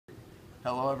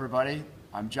Hello, everybody.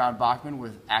 I'm John Bachman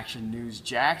with Action News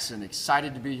Jax, and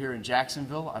excited to be here in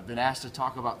Jacksonville. I've been asked to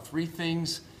talk about 3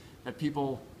 things that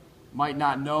people might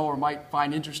not know or might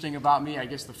find interesting about me. I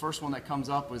guess the first one that comes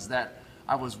up was that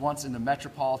I was once in the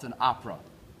Metropolitan Opera.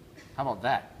 How about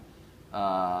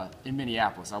that? In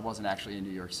Minneapolis. I wasn't actually in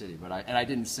New York City, but I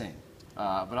didn't sing,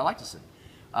 but I like to sing.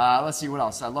 Let's see what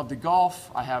else. I love to golf.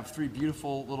 I have 3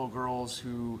 beautiful little girls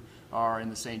who are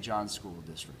in the St. John's School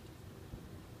District.